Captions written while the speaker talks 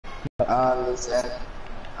Lizette.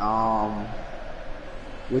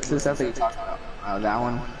 Which Lizette are you talking about? That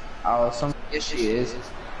one. Oh, some. Yes, she is.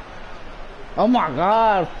 Oh my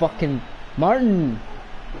God, fucking Martin.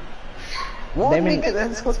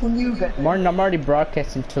 That's fucking you, guys. Martin, I'm already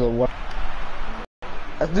broadcasting to the world.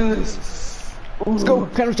 Let's do this. Let's go,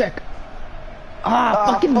 counter check.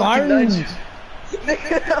 Fucking Martin.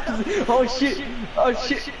 Oh shit. Oh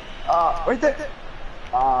shit. Right there.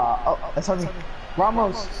 Oh, that's on me.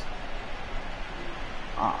 Ramos.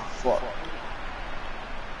 Fuck.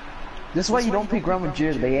 This is why you don't pick Real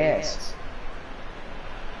Madrid, they ass.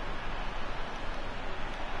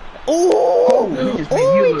 Oh, he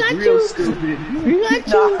got real you. Stupid. He got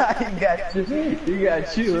you. Nah, he got you. He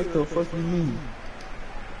got you. What the fuck you mean?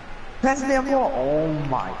 Pass the damn ball. Oh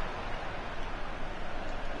my.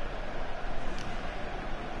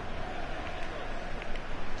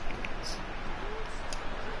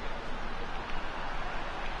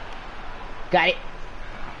 Got it.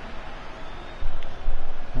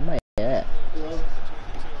 Oh my God.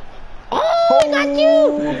 Oh, he got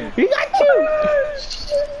you. He got you.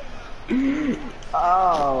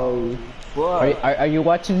 Oh, fuck. Are you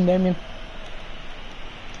watching, Damien?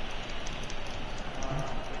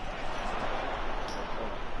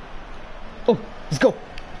 Oh, let's go.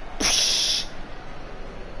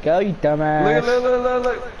 Go, you dumbass.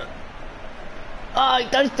 Look. Oh, he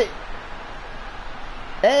touched it.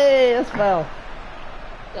 Hey, that's foul.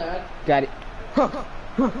 Got it.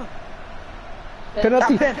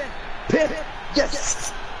 Penalty. Pin.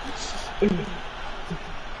 Yes.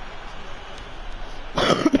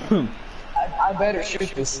 I better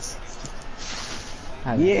shoot this.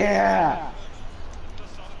 Yeah.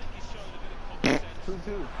 2-2.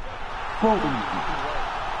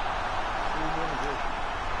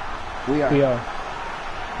 We are.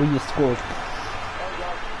 We just scored.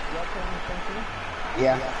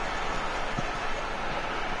 Yeah.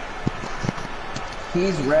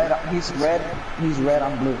 He's red. He's red. He's red.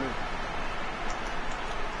 I'm blue.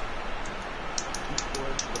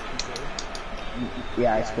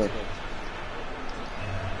 Yeah, I scored.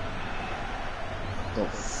 The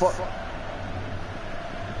fuck?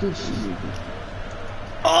 Dude,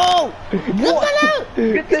 oh! What?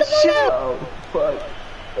 Get the shit out! Oh, fuck.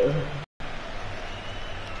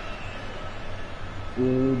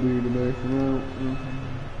 Will be the next round.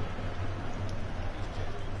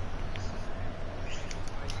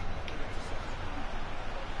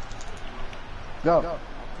 Go.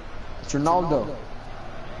 It's Ronaldo.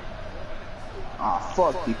 Ah,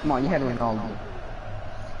 fuck you. Come on, you had Ronaldo.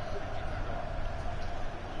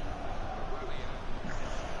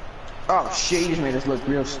 Oh shit, you just made us look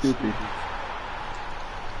real stupid.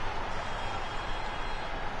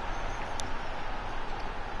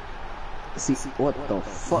 See, what the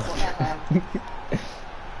fuck?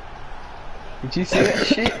 Did you see that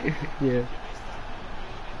shit? Yeah.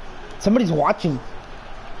 Somebody's watching.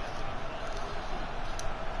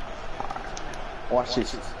 Watch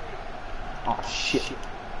this. Oh shit.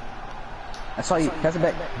 I saw you. Pass it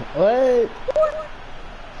back. What?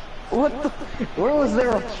 What the? Where was there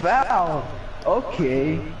a foul?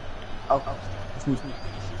 Okay. Oh.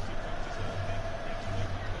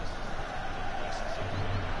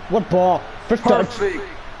 What ball? First touch. Perfect.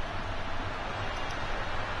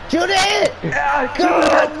 Shoot it! Ah,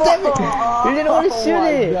 God damn it! You didn't want to shoot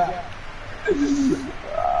it.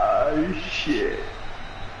 Oh shit.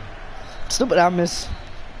 Stupid, I miss.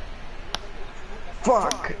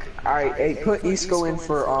 Fuck. Alright, hey, put Isco in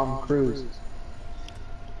for Cruz.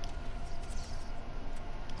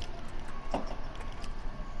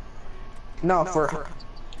 No, for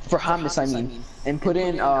Hamas, I mean. And put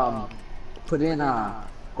in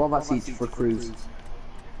Kovacic for Cruz.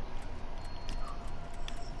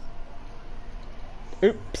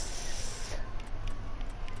 Oops.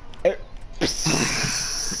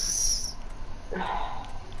 Oops.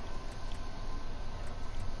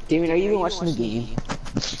 Damien, are you even watching the game?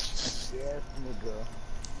 Yes,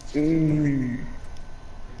 nigga.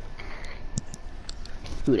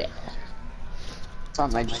 Do that. It's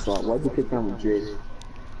not my fault. Why'd you pick on Madrid?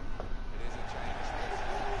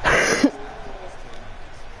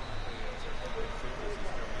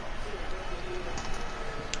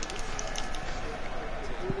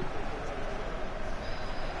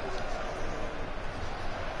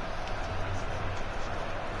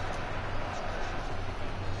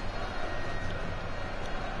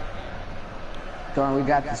 Come on, we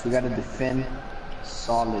got this. We gotta defend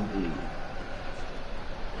solidly.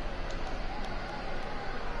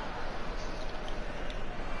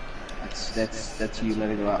 That's you. Let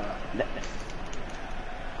it go out.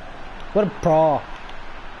 What a pro.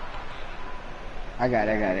 I got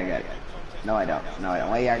it. No, I don't.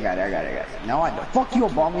 Wait, I got it. No, I don't. Fuck you,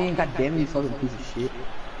 Obama, goddamn you fucking piece of shit.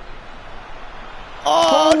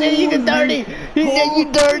 Oh, did you get dirty? He did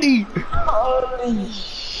you dirty. Holy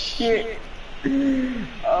shit.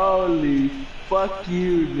 Holy fuck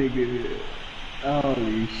you, nigga.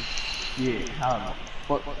 Holy shit. How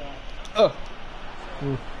the fuck?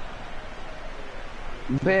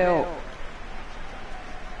 Bill.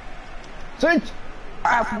 Switch.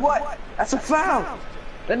 Ah, what? That's a foul.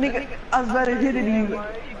 That nigga, I was about to hit it even.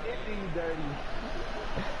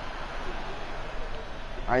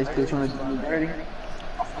 Alright, still trying to do me dirty.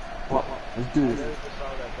 Well, let's do this.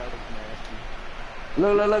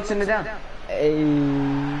 Look, send it down. Hey,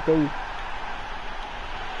 go.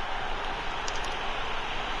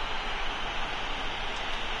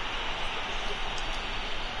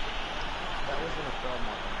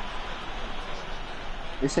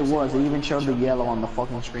 Yes, it was. It even showed the yellow on the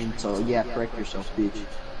fucking screen. So yeah, correct yourself, bitch.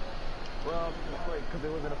 Well, because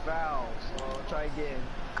it wasn't a foul. So try again.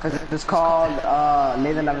 Cause it's called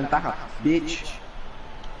Ley de la Ventaja, bitch.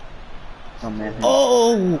 Oh man.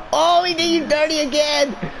 Oh, he did you dirty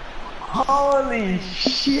again. Holy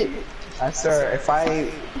shit! I swear, if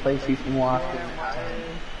I play FIFA more often,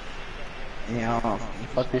 you know,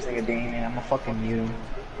 fuck this nigga Damien, I'ma fucking mute him.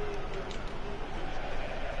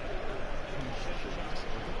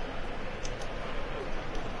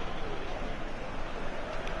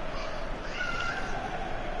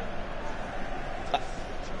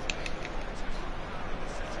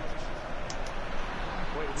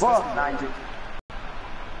 Fuck, Nigel.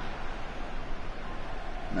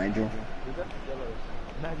 Nigel.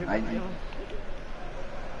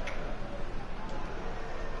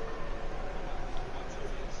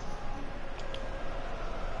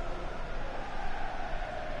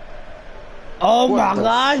 Oh my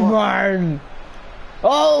gosh, Martin.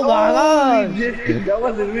 Oh my gosh. That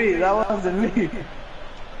wasn't me.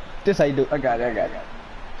 This how you do. I got it.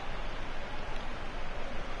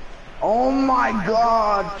 Oh my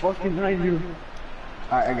god, fucking Nigel.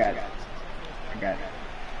 Alright, I got it.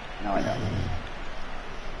 No, I don't.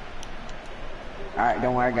 Alright,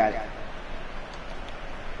 don't worry, I got it.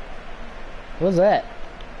 What's that?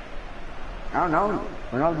 I don't know.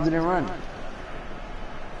 Ronaldo didn't run.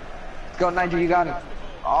 Let's go, Nigel, you got it.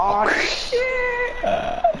 Oh, shit!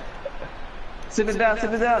 Sit it down.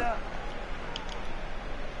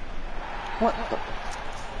 What the?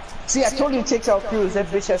 See, I told you to take out Cruz. That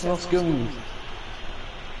bitch has no skill moves.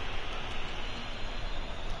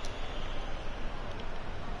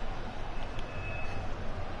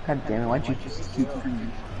 God damn it, why'd you just keep Cruz?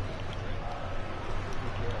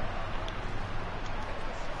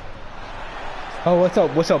 Oh, what's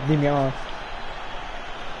up, Dimion?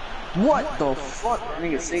 What the fuck? That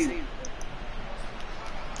nigga saved it.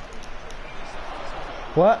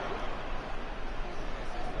 What?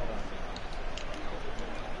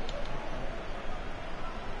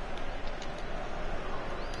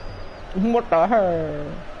 What the hell?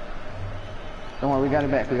 Don't worry, we got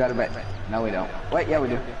it back. No, we don't. Wait, yeah, we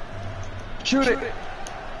do. Shoot it!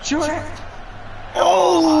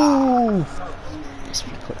 Oh! It's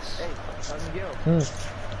ridiculous. Hey, Miguel. Are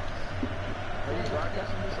you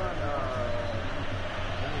broadcasting this on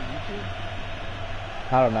YouTube?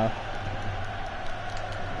 I don't know.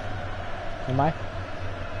 Am I?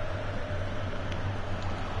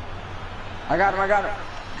 I got him.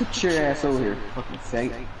 Get your ass over here, fucking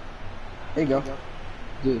faggot. There you go.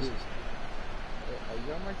 Do this. Are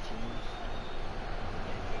you on my team?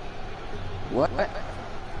 What?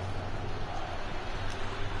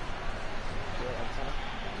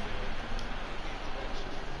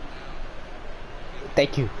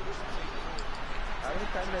 Thank you. How many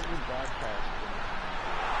times have you broadcast?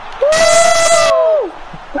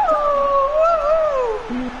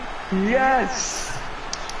 Yes!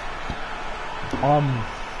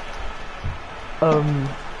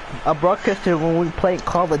 I broadcasted when we played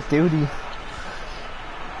Call of Duty.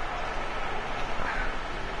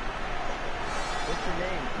 What's your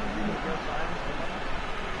name?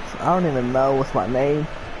 I don't even know what's my name.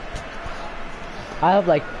 I have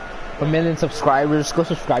like 1 million subscribers. Go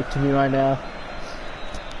subscribe to me right now.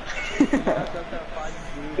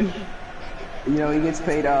 You know, he gets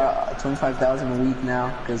paid 25,000 a week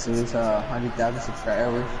now because it was 100,000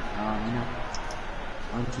 subscribers. You know,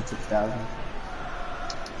 106,000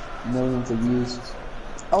 millions of views.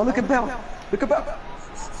 Oh, look at Bell! Look at Bell!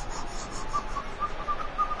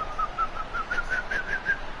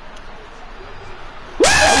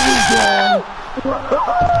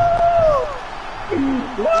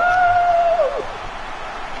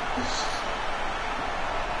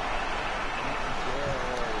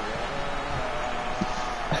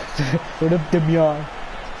 What up, Demian?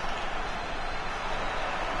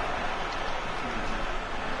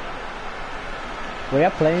 Were you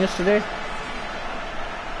playing yesterday?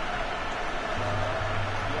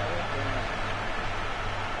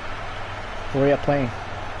 Where are you playing?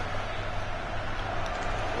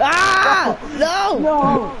 Ah! No!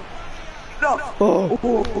 No! No! Oh.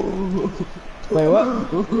 Wait, what?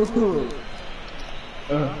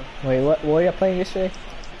 Wait, what were you playing yesterday?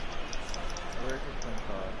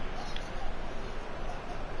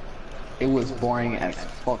 It was boring as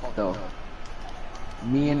fuck though.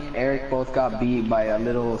 Me and Eric both got beat by a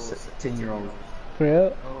little 10-year-old. For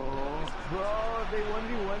real? Oh, bro, they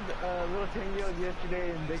 1v1 little 10-year-old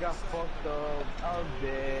yesterday and they got fucked up. I'm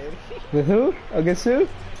dead. With who? Against who?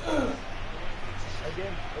 Against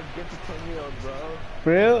a 10-year-old, bro.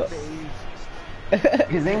 For real?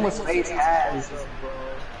 His name was Face Has.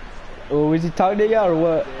 Oh, was he talking to you or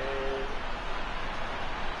what?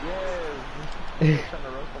 Yeah. Trying to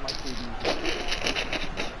roast on my TV.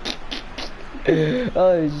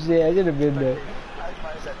 Oh shit, I should have been there.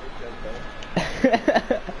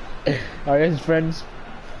 Are you his friends?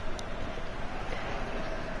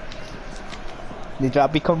 Did y'all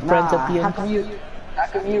become friends at the end? How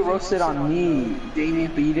come you roasted on me,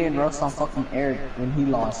 Damien, but you didn't roast on fucking Eric when he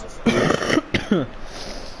lost? I was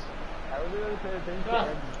literally paying attention to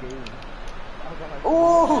Eric's game. I was like, Oh!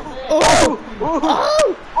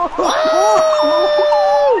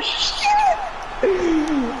 Shit!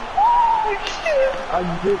 I'm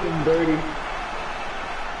getting dirty.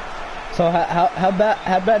 So how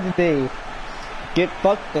bad did they get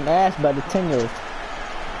fucked in the ass by the 10-year-old?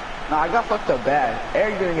 Nah, I got fucked up bad.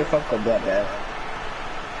 Eric didn't get fucked up that bad.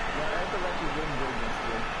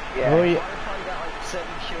 Yeah. Oh yeah. I probably got like 7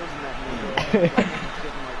 kills in that game.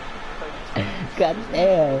 God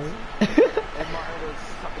damn. And Martin was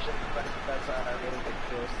talking shit about that side. I really think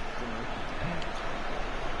kills.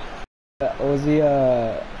 Was he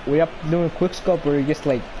were you up doing quick scope or you just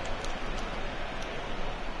like?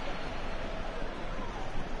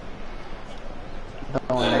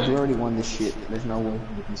 No, man, we already won this shit. There's no way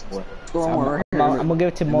we can score. I'm gonna give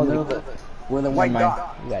it to Molly. We're the white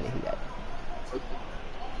dot. You got it. You got it.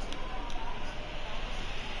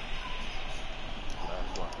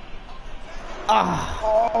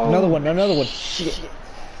 Ah! Oh, another one. Shit.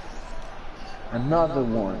 Another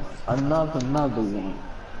one. Another one.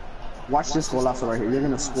 Watch this golazo right here. You're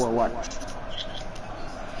gonna score. Watch.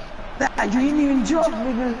 That you didn't even jump,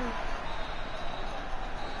 nigga.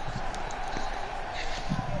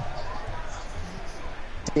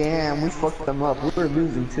 Damn, we fucked them up. We were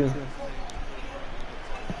losing too.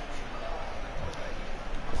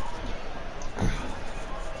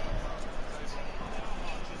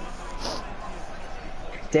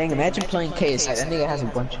 Dang, imagine playing KS. That nigga has a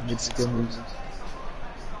bunch of good skill moves.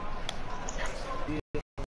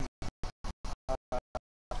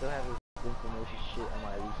 I still have this information shit on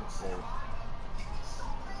my recent save.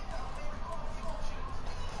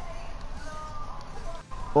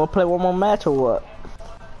 Wanna play one more match or what?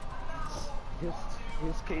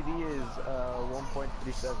 His KD is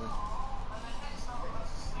 1.37.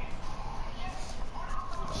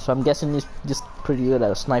 So I'm guessing he's just pretty good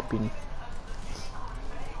at sniping.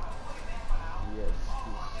 Yes,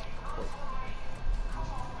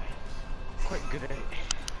 he's quite good at it.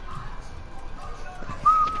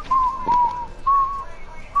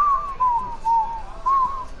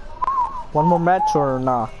 One more match or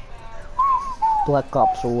nah? Black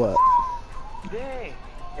Ops or what? Dang!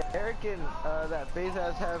 Eric and that FaZe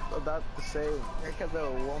have about the same. Eric has a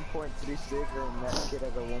 1.36 and that kid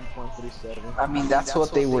has a 1.37. I mean, that's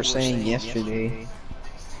what they were saying yesterday.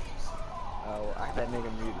 Oh, I had that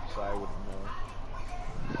nigga muted so I wouldn't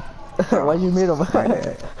know. Why'd you mute him?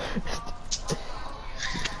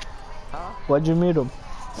 Huh? Why'd you mute him?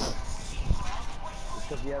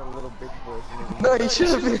 Because he had a little bitch voice. And No, he should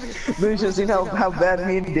have been. No, you should have seen how bad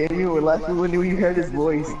me and Damien were laughing when we heard his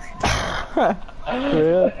voice. Yeah.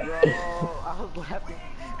 Bro, I was laughing.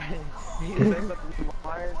 He said something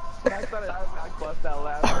smart. I started laughing. I bust out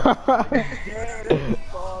laughing. Like, yeah, this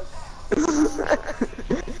fuck.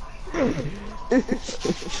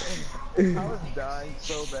 I was dying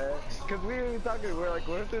so bad. Cause we were talking, we were like,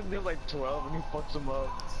 what if this dude's like 12 and he fucks him up?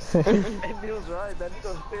 And he was right, that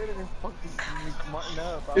nigga was standing and fucking smarting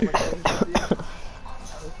up. I was like, what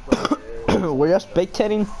is this? Were you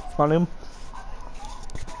spectating on him?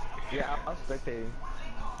 Yeah, I was spectating.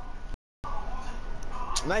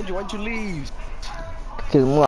 Nigel, why'd you leave? Cause